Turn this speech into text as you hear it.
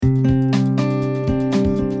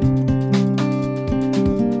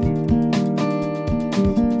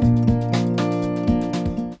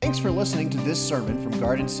sermon from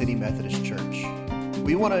Garden City Methodist Church.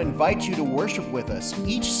 We want to invite you to worship with us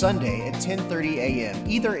each Sunday at 10:30 a.m.,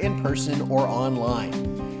 either in person or online.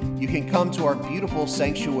 You can come to our beautiful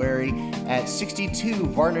sanctuary at 62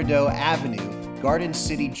 Varnado Avenue, Garden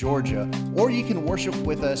City, Georgia, or you can worship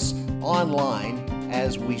with us online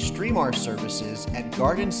as we stream our services at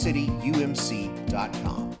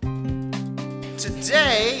gardencityumc.com.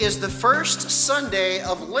 Today is the first Sunday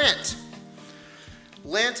of Lent.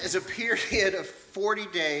 Lent is a period of 40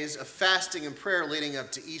 days of fasting and prayer leading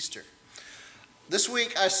up to Easter. This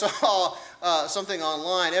week I saw something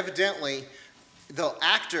online. Evidently, the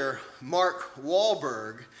actor Mark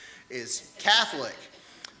Wahlberg is Catholic.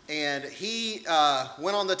 And he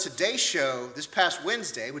went on the Today Show this past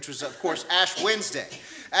Wednesday, which was, of course, Ash Wednesday.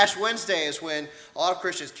 Ash Wednesday is when a lot of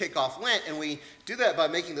Christians kick off Lent, and we do that by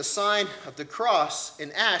making the sign of the cross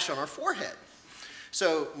in ash on our forehead.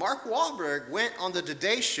 So Mark Wahlberg went on the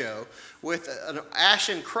Today Show with an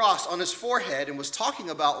ashen cross on his forehead and was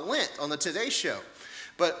talking about Lent on the Today Show.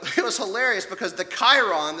 But it was hilarious because the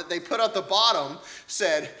chyron that they put at the bottom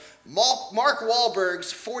said, Mark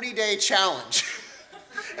Wahlberg's 40-day challenge.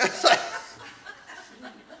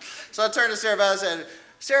 So I turned to Sarah Beth and said,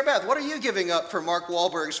 Sarah Beth, what are you giving up for Mark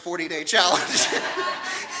Wahlberg's 40-day challenge?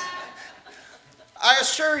 I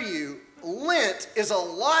assure you, Lent is a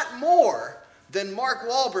lot more than Mark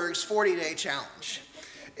Wahlberg's 40-day challenge.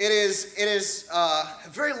 It is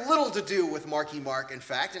very little to do with Marky Mark, in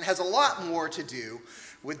fact, and has a lot more to do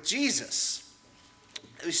with Jesus.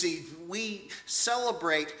 You see, we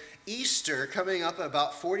celebrate Easter coming up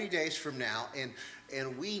about 40 days from now, and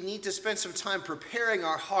we need to spend some time preparing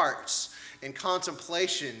our hearts in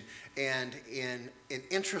contemplation and in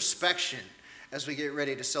introspection as we get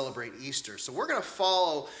ready to celebrate Easter. So we're going to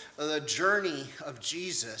follow the journey of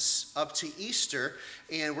Jesus up to Easter,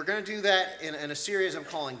 and we're going to do that in a series I'm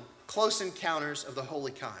calling Close Encounters of the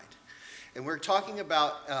Holy Kind. And we're talking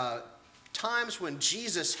about times when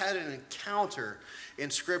Jesus had an encounter in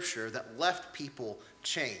Scripture that left people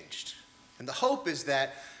changed. And the hope is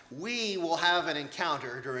that we will have an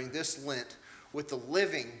encounter during this Lent with the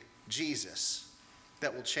living Jesus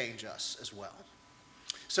that will change us as well.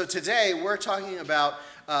 So today we're talking about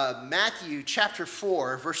Matthew chapter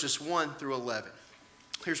 4, verses 1 through 11.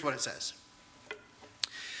 Here's what it says.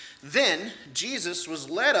 Then Jesus was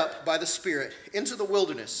led up by the Spirit into the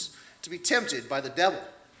wilderness to be tempted by the devil.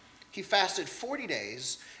 He fasted 40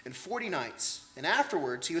 days and 40 nights, and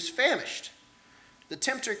afterwards he was famished. The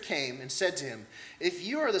tempter came and said to him, "If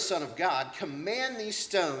you are the Son of God, command these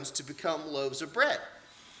stones to become loaves of bread."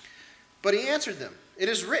 But he answered them, "It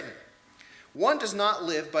is written, one does not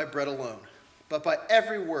live by bread alone, but by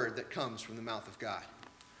every word that comes from the mouth of God."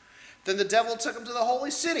 Then the devil took him to the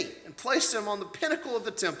holy city and placed him on the pinnacle of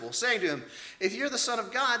the temple, saying to him, "If you're the Son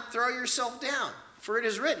of God, throw yourself down, for it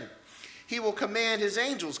is written, he will command his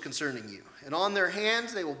angels concerning you, and on their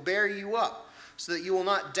hands they will bear you up, so that you will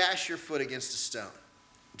not dash your foot against a stone."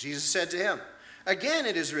 Jesus said to him, "Again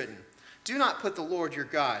it is written, do not put the Lord your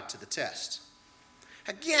God to the test."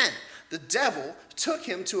 Again, the devil took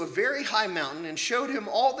him to a very high mountain and showed him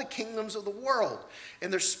all the kingdoms of the world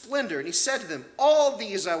and their splendor. And he said to them, "All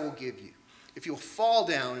these I will give you, if you will fall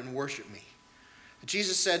down and worship me." And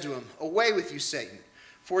Jesus said to him, "Away with you, Satan,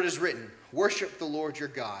 for it is written, worship the Lord your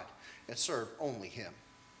God and serve only him."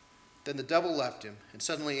 Then the devil left him, and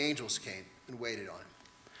suddenly angels came and waited on him.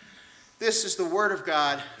 This is the word of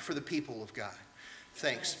God for the people of God.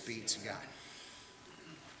 Thanks be to God.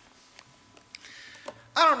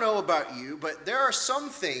 I don't know about you, but there are some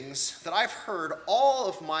things that I've heard all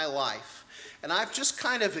of my life, and I've just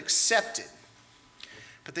kind of accepted,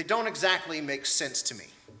 but they don't exactly make sense to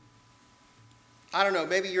me. I don't know,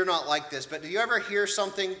 maybe you're not like this, but do you ever hear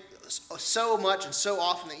something so much and so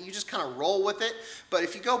often that you just kind of roll with it? But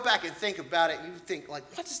if you go back and think about it, you think, like,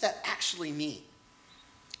 what does that actually mean?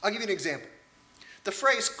 I'll give you an example. The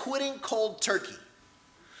phrase quitting cold turkey.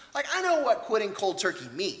 Like, I know what quitting cold turkey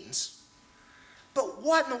means, but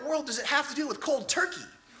what in the world does it have to do with cold turkey?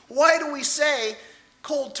 Why do we say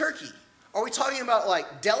cold turkey? Are we talking about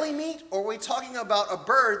like deli meat, or are we talking about a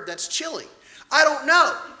bird that's chili? I don't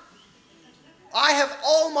know. I have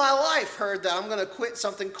all my life heard that I'm going to quit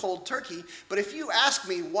something cold turkey, but if you ask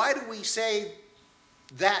me why do we say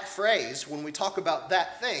that phrase when we talk about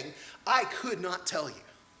that thing, I could not tell you.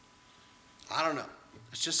 I don't know.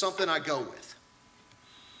 It's just something I go with.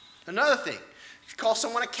 Another thing, you call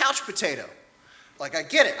someone a couch potato. Like, I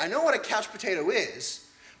get it. I know what a couch potato is,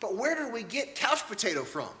 but where did we get couch potato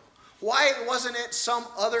from? Why wasn't it some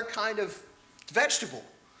other kind of vegetable?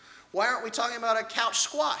 Why aren't we talking about a couch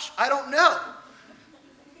squash? I don't know.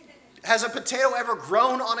 Has a potato ever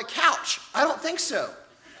grown on a couch? I don't think so.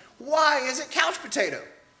 Why is it couch potato?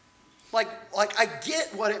 Like I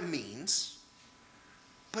get what it means,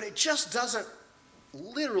 but it just doesn't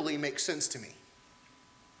literally make sense to me.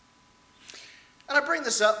 And I bring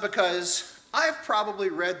this up because I've probably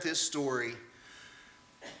read this story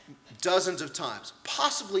dozens of times,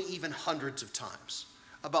 possibly even hundreds of times,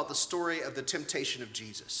 about the story of the temptation of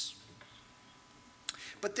Jesus.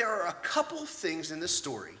 But there are a couple of things in this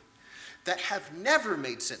story that have never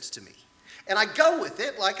made sense to me. And I go with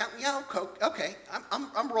it like, okay,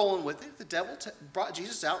 I'm rolling with it. The devil brought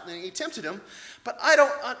Jesus out and then he tempted him. But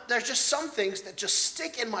there's just some things that just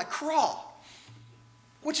stick in my craw,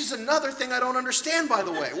 which is another thing I don't understand, by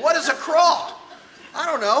the way. What is a craw? I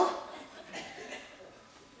don't know.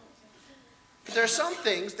 But there are some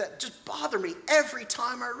things that just bother me every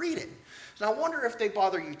time I read it. And I wonder if they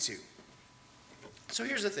bother you too. So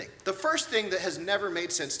here's the thing. The first thing that has never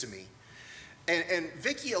made sense to me, and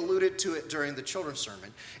Vicky alluded to it during the children's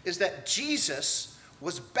sermon, is that Jesus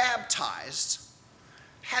was baptized,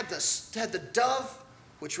 had the dove,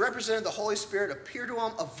 which represented the Holy Spirit, appear to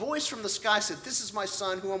him. A voice from the sky said, "This is my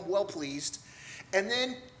son who I'm well pleased." And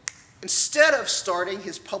then instead of starting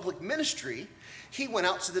his public ministry, he went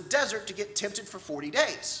out to the desert to get tempted for 40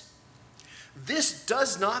 days. This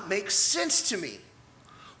does not make sense to me.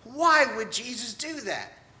 Why would Jesus do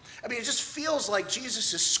that? I mean, it just feels like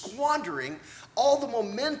Jesus is squandering all the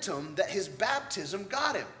momentum that his baptism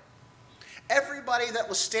got him. Everybody that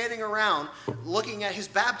was standing around looking at his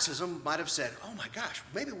baptism might have said, "Oh my gosh,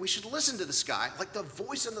 maybe we should listen to this guy," like the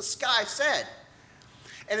voice in the sky said.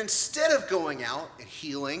 And instead of going out and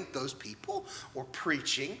healing those people or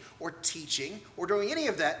preaching or teaching or doing any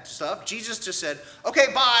of that stuff, Jesus just said,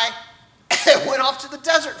 "Okay, bye," and went off to the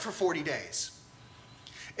desert for 40 days.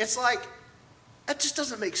 It's like, that just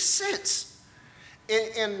doesn't make sense.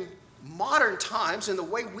 In modern times, in the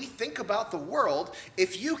way we think about the world,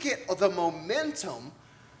 if you get the momentum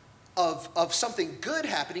of something good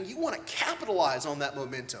happening, you want to capitalize on that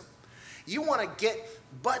momentum. You want to get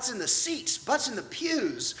butts in the seats, butts in the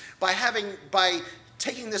pews by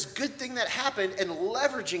taking this good thing that happened and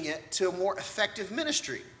leveraging it to a more effective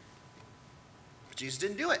ministry. But Jesus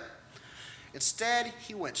didn't do it. Instead,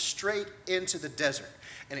 he went straight into the desert.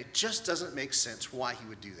 And it just doesn't make sense why he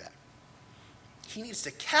would do that. He needs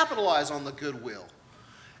to capitalize on the goodwill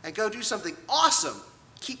and go do something awesome,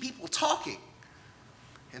 keep people talking,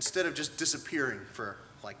 instead of just disappearing for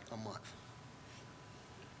like a month.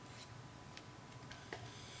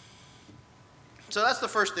 So that's the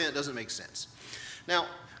first thing that doesn't make sense. Now,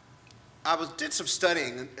 I did some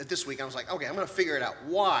studying this week. I was like, okay, I'm going to figure it out.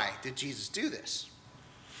 Why did Jesus do this?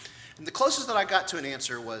 And the closest that I got to an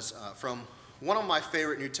answer was from one of my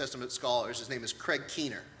favorite New Testament scholars. His name is Craig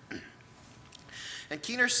Keener. And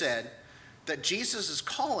Keener said that Jesus'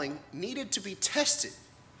 calling needed to be tested.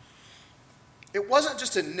 It wasn't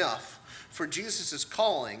just enough for Jesus'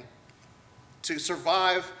 calling to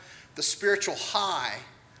survive the spiritual high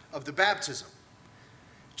of the baptism.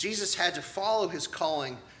 Jesus had to follow his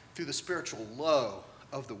calling through the spiritual low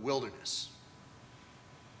of the wilderness.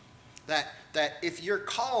 That if your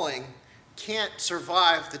calling can't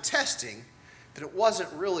survive the testing, that it wasn't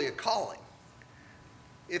really a calling.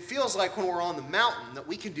 It feels like when we're on the mountain that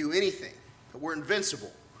we can do anything, that we're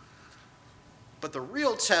invincible. But the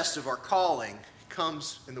real test of our calling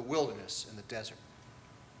comes in the wilderness, in the desert.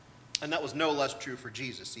 And that was no less true for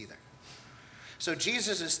Jesus either. So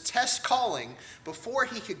Jesus' test calling, before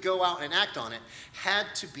he could go out and act on it,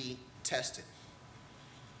 had to be tested.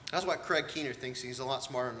 That's what Craig Keener thinks. He's a lot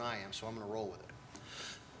smarter than I am, so I'm going to roll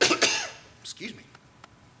with it. Excuse me.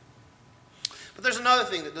 But there's another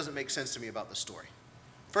thing that doesn't make sense to me about the story.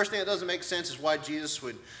 First thing that doesn't make sense is why Jesus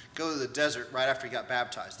would go to the desert right after he got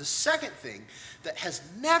baptized. The second thing that has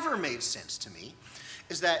never made sense to me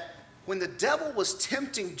is that when the devil was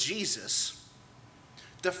tempting Jesus,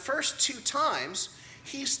 the first two times,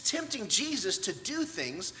 he's tempting Jesus to do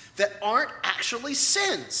things that aren't actually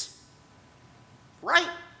sins. Right?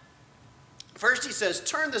 First he says,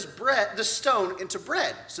 "Turn this stone into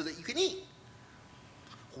bread so that you can eat."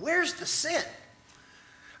 Where's the sin?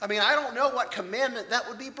 I mean, I don't know what commandment that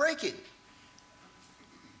would be breaking.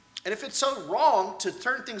 And if it's so wrong to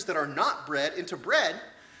turn things that are not bread into bread,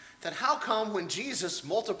 then how come when Jesus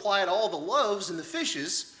multiplied all the loaves and the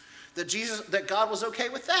fishes, that God was okay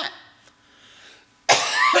with that?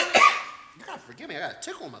 You gotta forgive me, I got a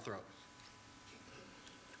tickle in my throat.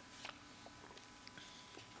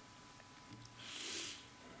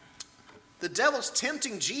 The devil's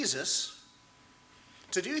tempting Jesus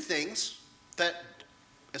to do things that,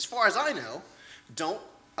 as far as I know, don't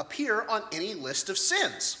appear on any list of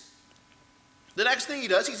sins. The next thing he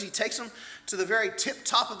does is he takes him to the very tip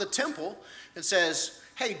top of the temple and says,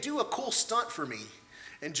 hey, do a cool stunt for me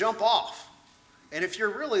and jump off. And if you're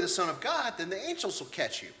really the Son of God, then the angels will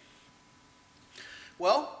catch you.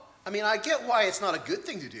 Well, I mean, I get why it's not a good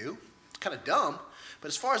thing to do. It's kind of dumb. But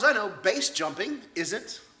as far as I know, base jumping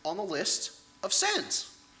isn't on the list of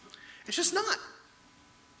sins. It's just not.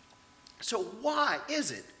 So why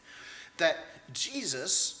is it that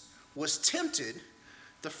Jesus was tempted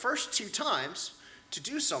the first 2 times to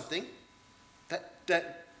do something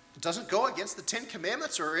that doesn't go against the 10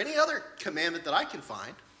 commandments or any other commandment that I can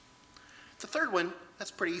find? The third one,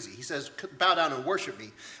 that's pretty easy. He says, bow down and worship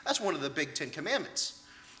me. That's one of the big 10 commandments.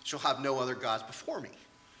 Shall have no other gods before me.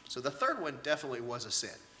 So the third one definitely was a sin.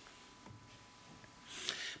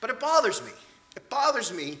 But it bothers me. It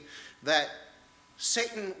bothers me that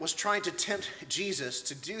Satan was trying to tempt Jesus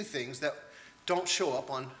to do things that don't show up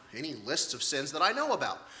on any lists of sins that I know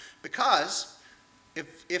about. Because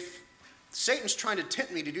if Satan's trying to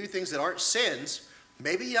tempt me to do things that aren't sins,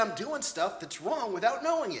 maybe I'm doing stuff that's wrong without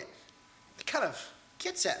knowing it. It kind of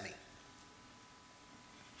gets at me.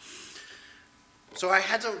 So I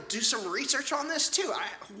had to do some research on this too.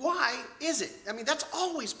 Why is it? I mean, that's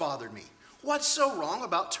always bothered me. What's so wrong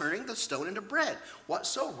about turning the stone into bread? What's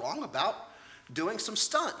so wrong about doing some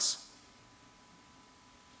stunts?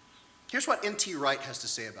 Here's what N.T. Wright has to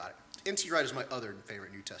say about it. N.T. Wright is my other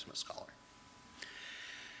favorite New Testament scholar.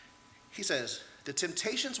 He says, the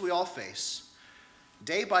temptations we all face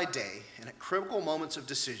day by day and at critical moments of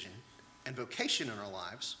decision and vocation in our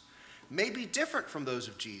lives may be different from those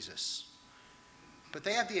of Jesus, but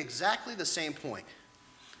they have exactly the same point.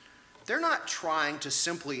 They're not trying to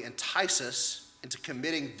simply entice us into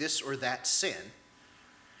committing this or that sin.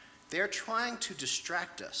 They're trying to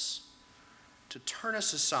distract us, to turn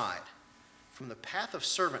us aside from the path of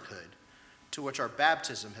servanthood to which our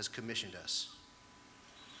baptism has commissioned us.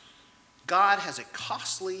 God has a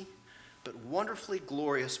costly but wonderfully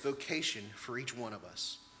glorious vocation for each one of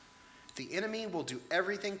us. The enemy will do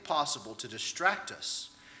everything possible to distract us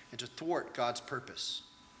and to thwart God's purpose.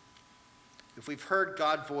 If we've heard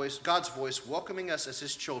God's voice welcoming us as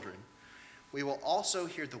his children, we will also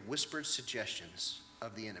hear the whispered suggestions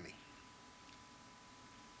of the enemy.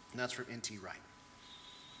 And that's from N.T. Wright.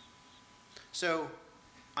 So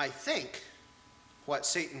I think what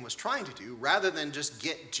Satan was trying to do, rather than just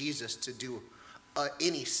get Jesus to do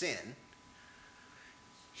any sin,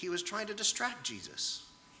 he was trying to distract Jesus.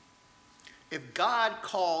 If God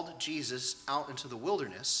called Jesus out into the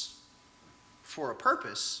wilderness for a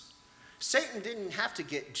purpose, Satan didn't have to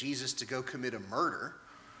get Jesus to go commit a murder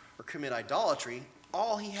or commit idolatry.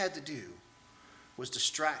 All he had to do was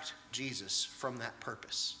distract Jesus from that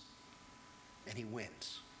purpose. And he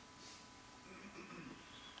wins.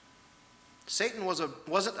 Satan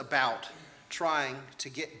wasn't about trying to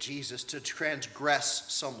get Jesus to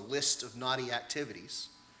transgress some list of naughty activities.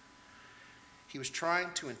 He was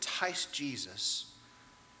trying to entice Jesus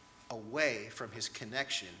away from his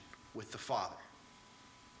connection with the Father.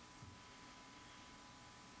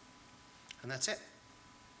 And that's it.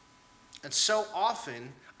 And so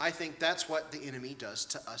often, I think that's what the enemy does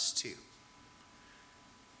to us too.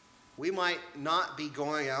 We might not be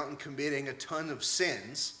going out and committing a ton of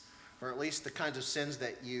sins, or at least the kinds of sins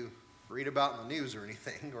that you read about in the news or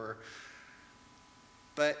anything,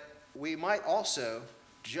 but we might also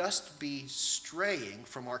just be straying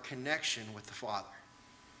from our connection with the Father.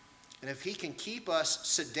 And if he can keep us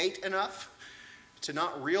sedate enough to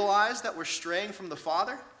not realize that we're straying from the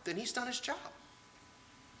Father, then he's done his job.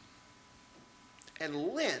 And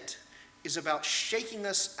Lent is about shaking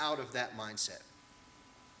us out of that mindset,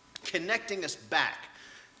 connecting us back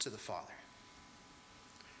to the Father.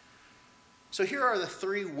 So here are the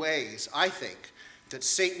 3 ways, I think, that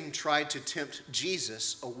Satan tried to tempt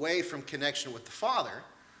Jesus away from connection with the Father.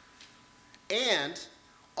 And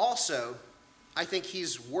also, I think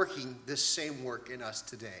he's working this same work in us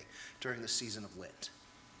today during the season of Lent.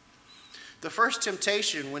 The first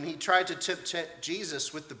temptation, when he tried to tempt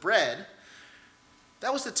Jesus with the bread,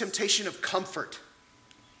 that was the temptation of comfort.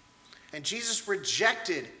 And Jesus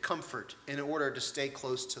rejected comfort in order to stay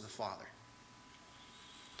close to the Father.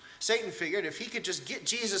 Satan figured if he could just get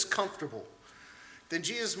Jesus comfortable, then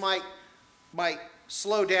Jesus might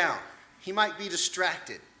slow down. He might be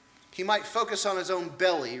distracted. He might focus on his own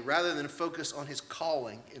belly rather than focus on his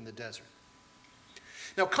calling in the desert.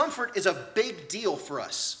 Now, comfort is a big deal for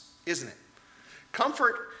us, isn't it?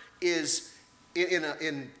 Comfort is,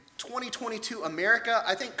 in 2022 America,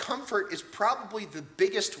 I think comfort is probably the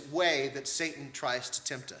biggest way that Satan tries to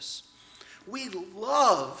tempt us. We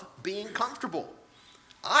love being comfortable.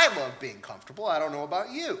 I love being comfortable. I don't know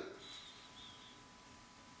about you.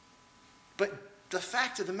 But the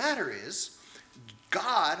fact of the matter is,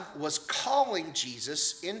 God was calling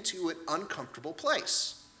Jesus into an uncomfortable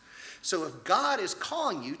place. So if God is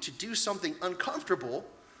calling you to do something uncomfortable,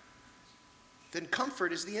 then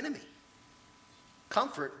comfort is the enemy.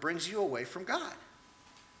 Comfort brings you away from God.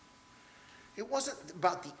 It wasn't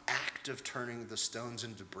about the act of turning the stones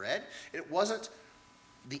into bread. It wasn't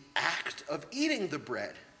the act of eating the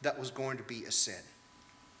bread that was going to be a sin.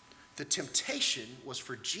 The temptation was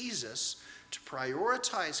for Jesus to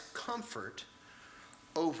prioritize comfort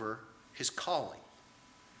over his calling,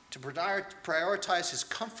 to prioritize his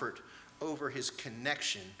comfort over his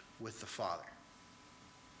connection with the Father.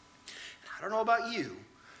 I don't know about you,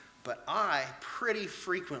 but I pretty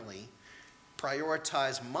frequently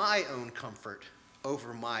prioritize my own comfort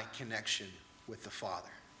over my connection with the Father.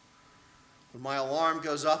 When my alarm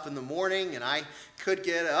goes up in the morning and I could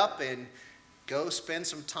get up and go spend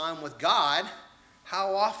some time with God,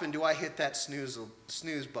 how often do I hit that snooze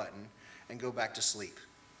button and go back to sleep?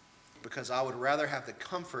 Because I would rather have the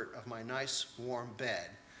comfort of my nice warm bed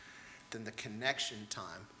than the connection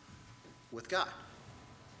time with God.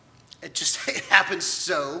 It happens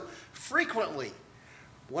so frequently.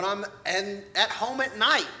 When I'm at home at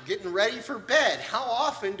night getting ready for bed, how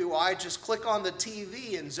often do I just click on the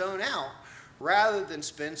TV and zone out rather than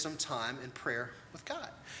spend some time in prayer with God?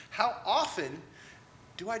 How often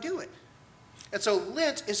do I do it? And so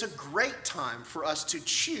Lent is a great time for us to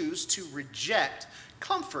choose to reject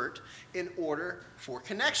comfort in order for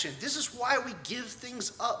connection. This is why we give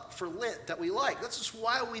things up for Lent that we like. This is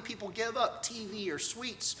why people give up TV or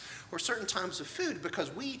sweets or certain times of food, because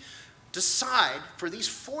we decide for these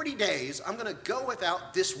 40 days, I'm going to go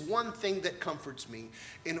without this one thing that comforts me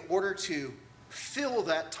in order to fill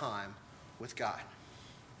that time with God.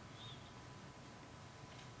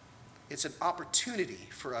 It's an opportunity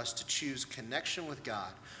for us to choose connection with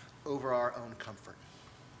God over our own comfort.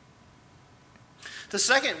 The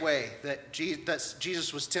second way that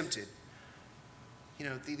Jesus was tempted,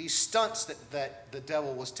 these stunts that the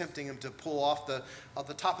devil was tempting him to pull off the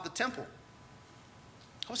top of the temple,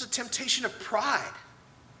 it was a temptation of pride.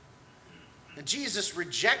 And Jesus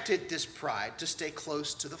rejected this pride to stay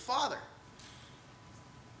close to the Father.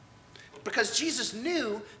 Because Jesus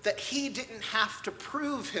knew that he didn't have to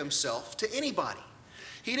prove himself to anybody.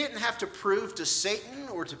 He didn't have to prove to Satan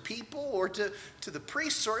or to people or to the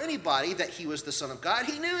priests or anybody that he was the Son of God.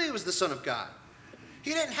 He knew he was the Son of God.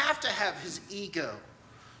 He didn't have to have his ego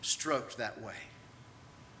stroked that way.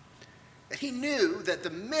 And he knew that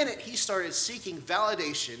the minute he started seeking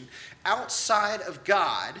validation outside of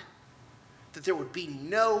God, that there would be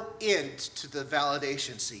no end to the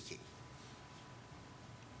validation seeking.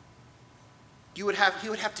 He would have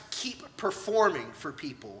to keep performing for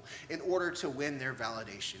people in order to win their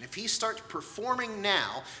validation. If he starts performing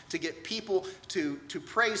now to get people to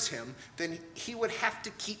praise him, then he would have to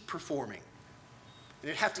keep performing. And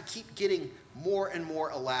it'd have to keep getting more and more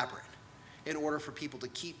elaborate in order for people to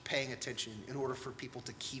keep paying attention, in order for people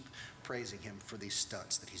to keep praising him for these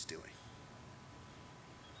stunts that he's doing.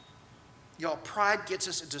 Y'all, pride gets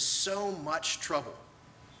us into so much trouble.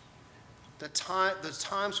 The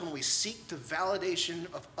times when we seek the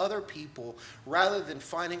validation of other people rather than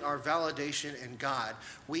finding our validation in God,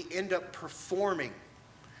 we end up performing.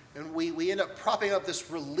 And we end up propping up this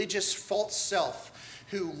religious false self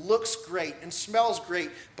who looks great and smells great,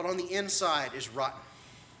 but on the inside is rotten.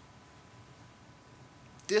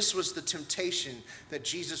 This was the temptation that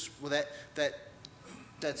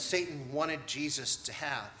that Satan wanted Jesus to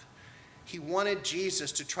have. He wanted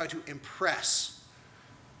Jesus to try to impress,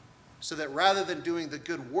 so that rather than doing the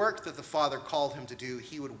good work that the Father called him to do,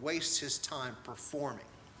 he would waste his time performing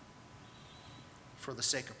for the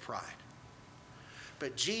sake of pride.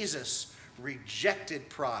 But Jesus rejected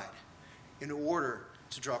pride in order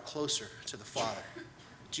to draw closer to the Father.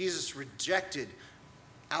 Jesus rejected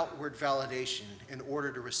outward validation in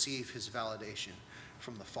order to receive his validation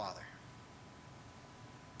from the Father.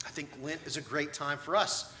 I think Lent is a great time for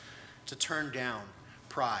us to turn down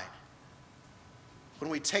pride. When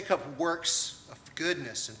we take up works of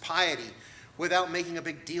goodness and piety without making a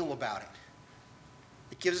big deal about it,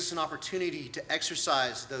 it gives us an opportunity to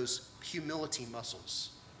exercise those humility muscles.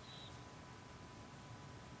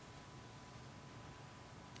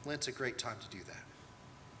 Lent's a great time to do that.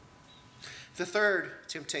 The third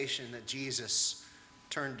temptation that Jesus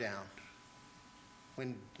turned down,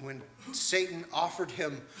 when Satan offered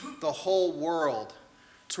him the whole world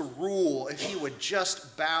to rule if he would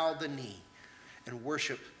just bow the knee and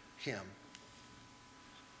worship him,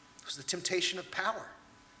 it was the temptation of power.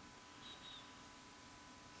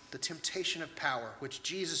 The temptation of power, which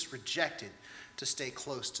Jesus rejected to stay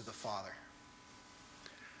close to the Father.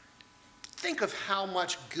 Think of how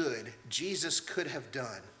much good Jesus could have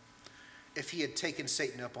done if he had taken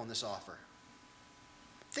Satan up on this offer.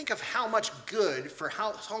 Think of how much good for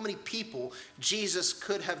how many people Jesus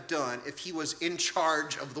could have done if he was in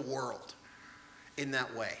charge of the world in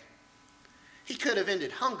that way. He could have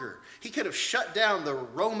ended hunger. He could have shut down the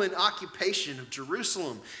Roman occupation of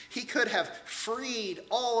Jerusalem. He could have freed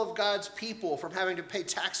all of God's people from having to pay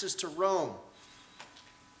taxes to Rome.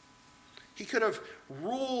 He could have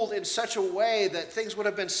ruled in such a way that things would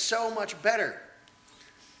have been so much better.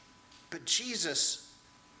 But Jesus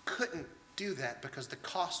couldn't do that because the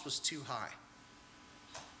cost was too high.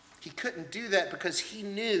 He couldn't do that because he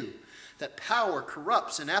knew that power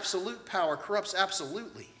corrupts and absolute power corrupts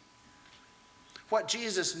absolutely. What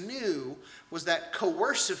Jesus knew was that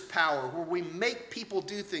coercive power, where we make people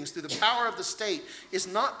do things through the power of the state,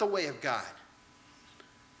 is not the way of God,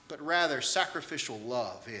 but rather sacrificial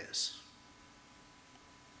love is.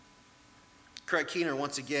 Craig Keener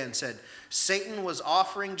once again said, Satan was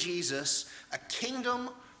offering Jesus a kingdom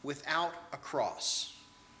without a cross.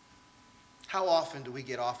 How often do we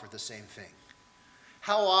get offered the same thing?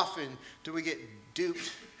 How often do we get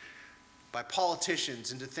duped by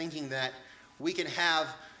politicians into thinking that we can have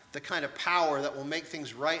the kind of power that will make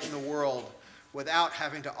things right in the world without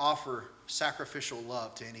having to offer sacrificial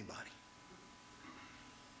love to anybody?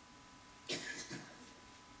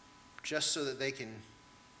 Just so that they can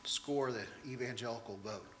score the evangelical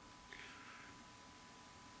vote.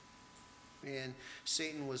 And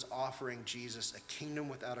Satan was offering Jesus a kingdom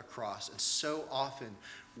without a cross. And so often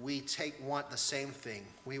we want the same thing.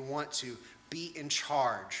 We want to be in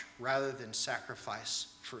charge rather than sacrifice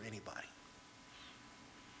for anybody.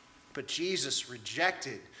 But Jesus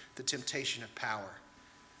rejected the temptation of power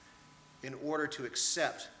in order to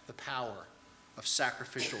accept the power of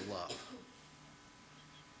sacrificial love.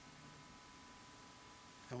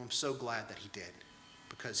 And I'm so glad that he did,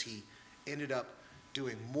 because he ended up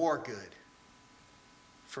doing more good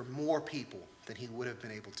for more people than he would have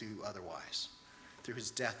been able to otherwise through his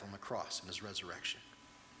death on the cross and his resurrection.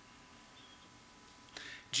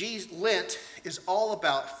 Lent is all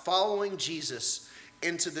about following Jesus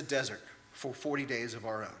into the desert for 40 days of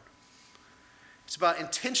our own. It's about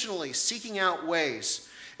intentionally seeking out ways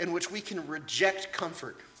in which we can reject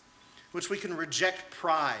comfort, which we can reject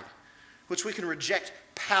pride, which we can reject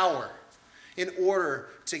power in order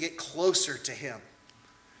to get closer to him,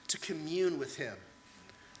 to commune with him,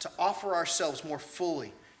 to offer ourselves more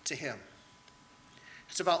fully to him.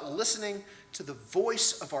 It's about listening to the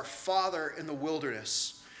voice of our Father in the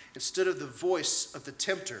wilderness instead of the voice of the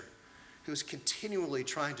tempter who is continually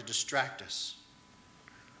trying to distract us.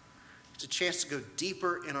 It's a chance to go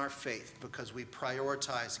deeper in our faith because we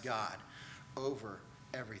prioritize God over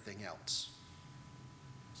everything else.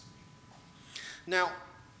 Now,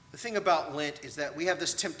 the thing about Lent is that we have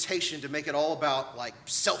this temptation to make it all about like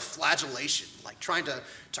self-flagellation, like trying to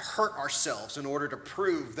hurt ourselves in order to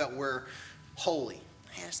prove that we're holy.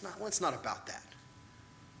 Man, Lent's not about that.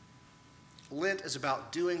 Lent is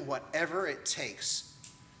about doing whatever it takes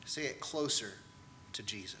to get closer to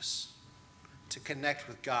Jesus, to connect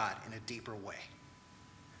with God in a deeper way.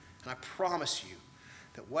 And I promise you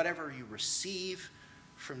that whatever you receive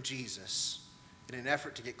from Jesus in an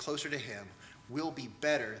effort to get closer to him will be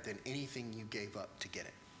better than anything you gave up to get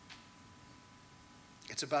it.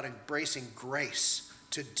 It's about embracing grace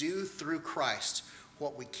to do through Christ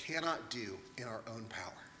what we cannot do in our own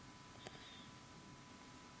power.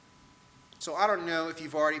 So I don't know if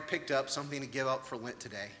you've already picked up something to give up for Lent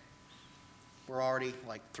today. We're already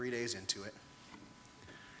like 3 days into it.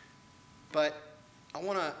 But I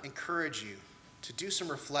want to encourage you to do some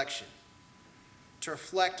reflection, to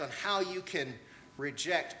reflect on how you can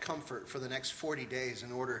reject comfort for the next 40 days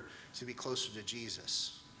in order to be closer to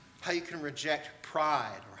Jesus. How you can reject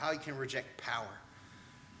pride, or how you can reject power,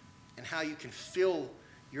 and how you can fill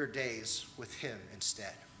your days with him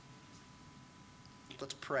instead.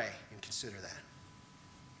 Let's pray and consider that.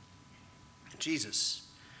 Jesus,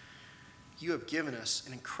 you have given us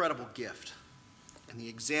an incredible gift in the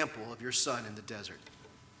example of your Son in the desert.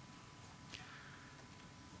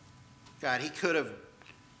 God, he could have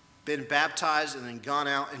been baptized and then gone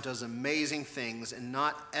out and does amazing things and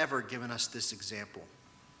not ever given us this example.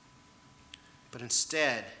 But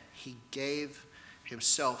instead, he gave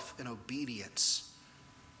himself in obedience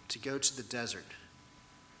to go to the desert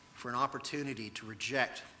for an opportunity to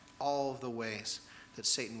reject all of the ways that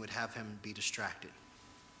Satan would have him be distracted.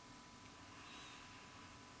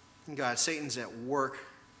 And God, Satan's at work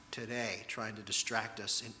today trying to distract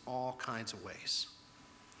us in all kinds of ways.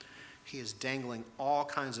 He is dangling all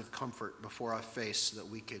kinds of comfort before our face so that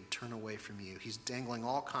we could turn away from you. He's dangling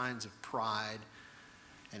all kinds of pride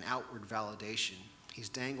and outward validation. He's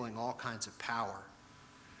dangling all kinds of power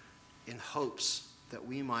in hopes that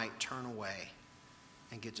we might turn away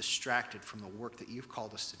and get distracted from the work that you've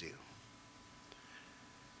called us to do,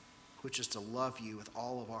 which is to love you with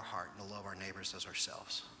all of our heart and to love our neighbors as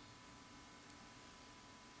ourselves.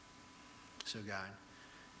 So God,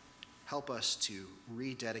 help us to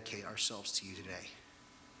rededicate ourselves to you today.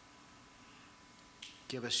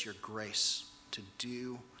 Give us your grace to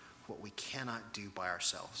do what we cannot do by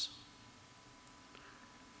ourselves.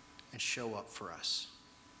 And show up for us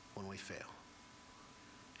when we fail.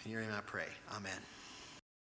 In your name I pray. Amen.